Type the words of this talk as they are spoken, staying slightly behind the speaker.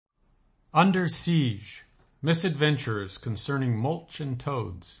Under Siege, Misadventures Concerning Mulch and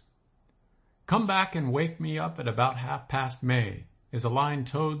Toads. Come back and wake me up at about May, is a line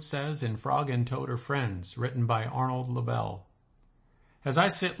Toad says in Frog and Toad Are Friends, written by Arnold Lobel. As I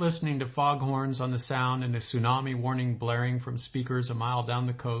sit listening to foghorns on the sound and a tsunami warning blaring from speakers a mile down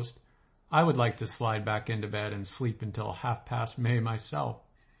the coast, I would like to slide back into bed and sleep until May myself.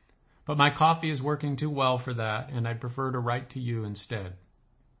 But my coffee is working too well for that, and I'd prefer to write to you instead.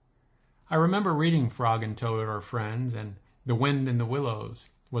 I remember reading Frog and Toad Are Friends and The Wind in the Willows.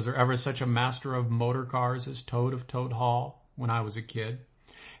 Was there ever such a master of motor cars as Toad of Toad Hall when I was a kid?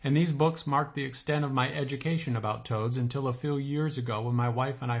 And these books marked the extent of my education about toads until a few years ago when my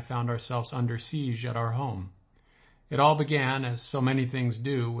wife and I found ourselves under siege at our home. It all began, as so many things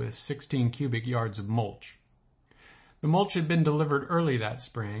do, with 16 cubic yards of mulch. The mulch had been delivered early that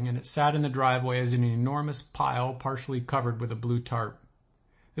spring, and it sat in the driveway as an enormous pile partially covered with a blue tarp.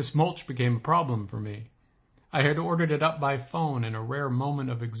 This mulch became a problem for me. I had ordered it up by phone in a rare moment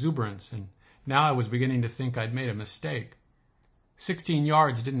of exuberance, and now I was beginning to think I'd made a mistake. 16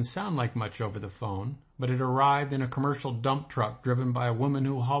 yards didn't sound like much over the phone, but it arrived in a commercial dump truck driven by a woman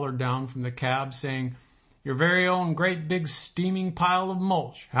who hollered down from the cab saying, "Your very own great big steaming pile of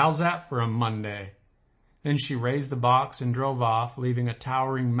mulch. How's that for a Monday?" Then she raised the box and drove off, leaving a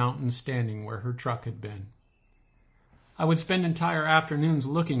towering mountain standing where her truck had been. I would spend entire afternoons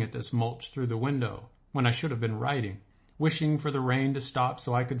looking at this mulch through the window, when I should have been writing, wishing for the rain to stop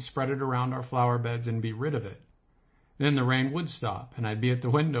so I could spread it around our flower beds and be rid of it. Then the rain would stop, and I'd be at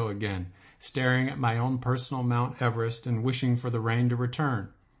the window again, staring at my own personal Mount Everest and wishing for the rain to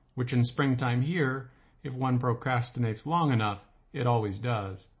return, which in springtime here, if one procrastinates long enough, it always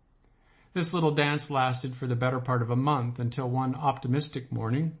does. This little dance lasted for the better part of a month until one optimistic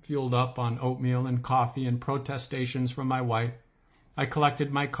morning, fueled up on oatmeal and coffee and protestations from my wife, I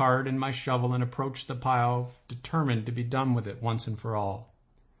collected my cart and my shovel and approached the pile, determined to be done with it once and for all.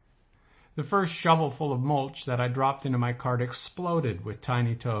 The first shovelful of mulch that I dropped into my cart exploded with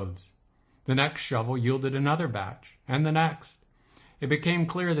tiny toads. The next shovel yielded another batch, and the next. It became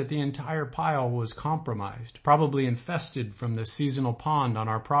clear that the entire pile was compromised, probably infested from the seasonal pond on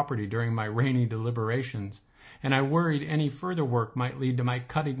our property during my rainy deliberations, and I worried any further work might lead to my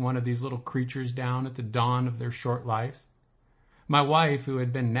cutting one of these little creatures down at the dawn of their short lives. My wife, who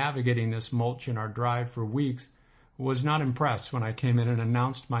had been navigating this mulch in our drive for weeks, was not impressed when I came in and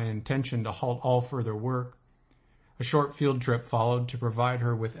announced my intention to halt all further work. A short field trip followed to provide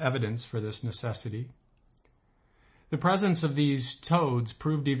her with evidence for this necessity. The presence of these toads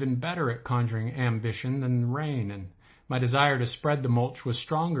proved even better at conjuring ambition than rain, and my desire to spread the mulch was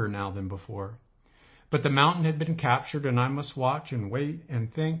stronger now than before. But the mountain had been captured, and I must watch and wait and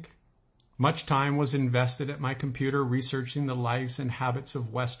think. Much time was invested at my computer researching the lives and habits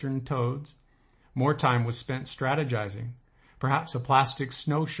of western toads. More time was spent strategizing. Perhaps a plastic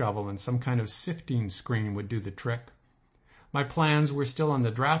snow shovel and some kind of sifting screen would do the trick. My plans were still on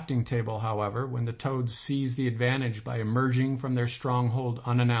the drafting table, however, when the toads seized the advantage by emerging from their stronghold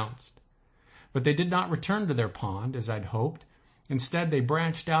unannounced. But they did not return to their pond, as I'd hoped. Instead, they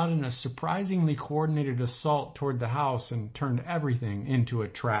branched out in a surprisingly coordinated assault toward the house and turned everything into a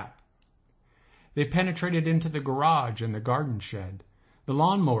trap. They penetrated into the garage and the garden shed. The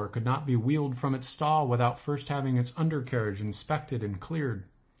lawnmower could not be wheeled from its stall without first having its undercarriage inspected and cleared.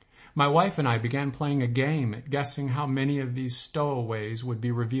 My wife and I began playing a game at guessing how many of these stowaways would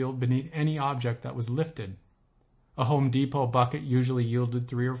be revealed beneath any object that was lifted. A Home Depot bucket usually yielded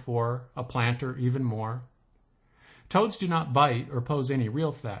 3 or 4, a planter even more. Toads do not bite or pose any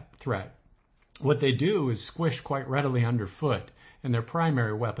real threat. What they do is squish quite readily underfoot, and their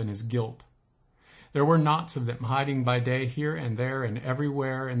primary weapon is guilt. There were knots of them hiding by day here and there and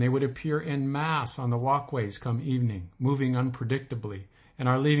everywhere, and they would appear en masse on the walkways come evening, moving unpredictably, and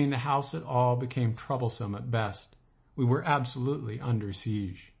our leaving the house at all became troublesome at best. We were absolutely under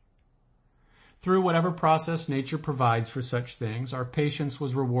siege. Through whatever process nature provides for such things, our patience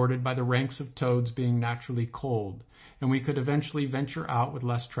was rewarded by the ranks of toads being naturally cold, and we could eventually venture out with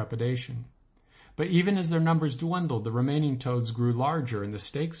less trepidation. But even as their numbers dwindled, the remaining toads grew larger and the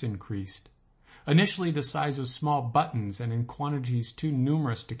stakes increased. Initially the size of small buttons and in quantities too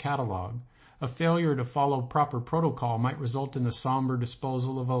numerous to catalog, a failure to follow proper protocol might result in the somber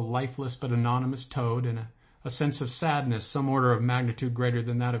disposal of a lifeless but anonymous toad and a sense of sadness some order of magnitude greater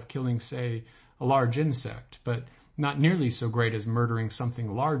than that of killing, say, a large insect, but not nearly so great as murdering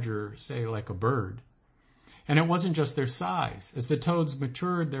something larger, say, like a bird. And it wasn't just their size. As the toads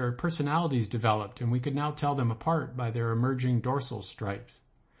matured, their personalities developed, and we could now tell them apart by their emerging dorsal stripes.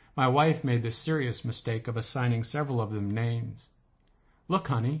 My wife made the serious mistake of assigning several of them names. "Look,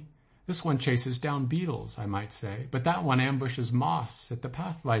 honey, This one chases down beetles, I might say, but that one ambushes moths at the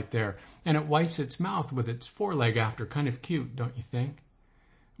path light there, and it wipes its mouth with its foreleg after. Kind of cute, don't you think?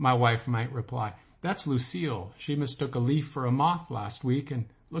 My wife might reply, "That's Lucille. She mistook a leaf for a moth last week and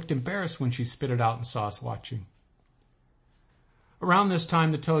looked embarrassed when she spit it out and saw us watching." Around this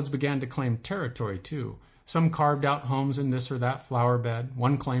time, the toads began to claim territory, too. Some carved out homes in this or that flower bed.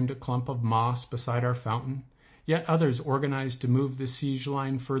 One claimed a clump of moss beside our fountain. Yet others organized to move the siege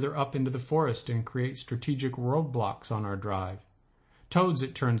line further up into the forest and create strategic roadblocks on our drive. Toads,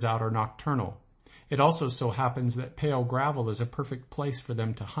 it turns out, are nocturnal. It also so happens that pale gravel is a perfect place for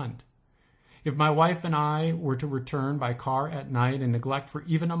them to hunt. If my wife and I were to return by car at night and neglect for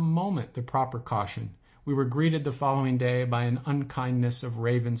even a moment the proper caution, we were greeted the following day by an unkindness of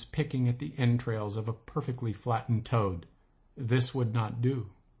ravens picking at the entrails of a perfectly flattened toad. This would not do.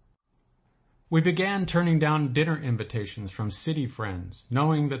 We began turning down dinner invitations from city friends,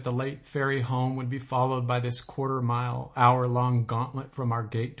 knowing that the late ferry home would be followed by this quarter-mile, hour-long gauntlet from our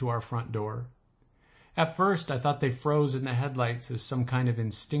gate to our front door. At first, I thought they froze in the headlights as some kind of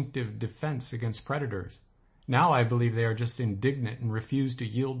instinctive defense against predators. Now I believe they are just indignant and refuse to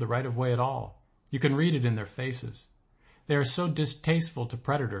yield the right of way at all. You can read it in their faces. They are so distasteful to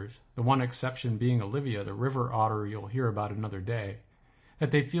predators, the one exception being Olivia, the river otter you'll hear about another day,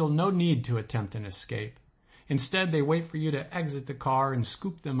 that they feel no need to attempt an escape. Instead, they wait for you to exit the car and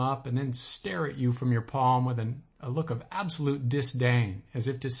scoop them up and then stare at you from your palm with a look of absolute disdain, as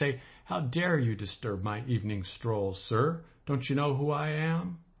if to say, "How dare you disturb my evening stroll, sir? Don't you know who I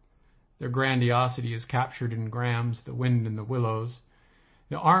am?" Their grandiosity is captured in Graham's The Wind in the Willows.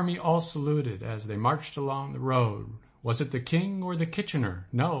 The army all saluted as they marched along the road. Was it the king or the Kitchener?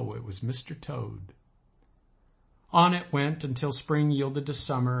 No, it was Mr. Toad. On it went until spring yielded to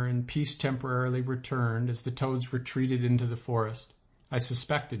summer and peace temporarily returned as the toads retreated into the forest, I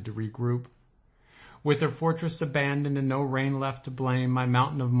suspected to regroup. With their fortress abandoned and no rain left to blame, my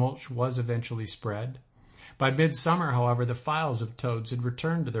mountain of mulch was eventually spread. By midsummer, however, the files of toads had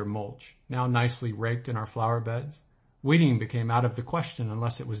returned to their mulch, now nicely raked in our flower beds. Weeding became out of the question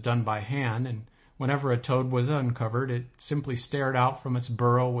unless it was done by hand, and whenever a toad was uncovered, it simply stared out from its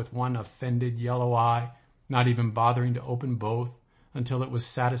burrow with one offended yellow eye, not even bothering to open both until it was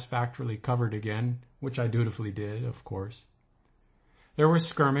satisfactorily covered again, which I dutifully did, of course. There were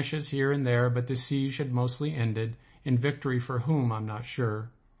skirmishes here and there, but the siege had mostly ended, in victory for whom I'm not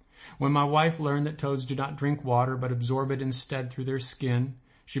sure. When my wife learned that toads do not drink water but absorb it instead through their skin,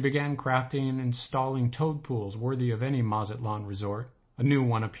 she began crafting and installing toad pools worthy of any Mazatlan resort. A new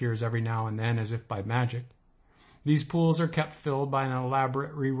one appears every now and then as if by magic. These pools are kept filled by an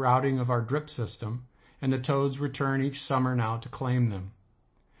elaborate rerouting of our drip system, and the toads return each summer now to claim them.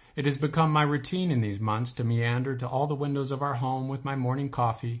 It has become my routine in these months to meander to all the windows of our home with my morning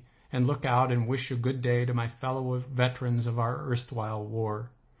coffee and look out and wish a good day to my fellow veterans of our erstwhile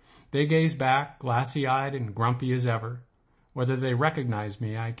war. They gaze back, glassy-eyed and grumpy as ever. Whether they recognize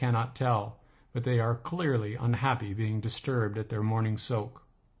me, I cannot tell, but they are clearly unhappy being disturbed at their morning soak.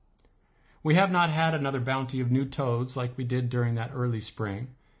 We have not had another bounty of new toads like we did during that early spring,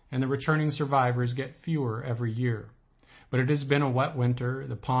 and the returning survivors get fewer every year. But it has been a wet winter,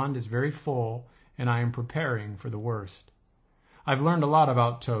 the pond is very full, and I am preparing for the worst. I've learned a lot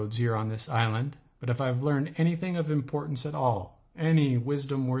about toads here on this island, but if I've learned anything of importance at all, any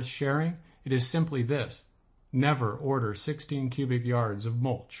wisdom worth sharing, it is simply this: never order 16 cubic yards of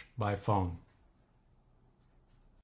mulch by phone.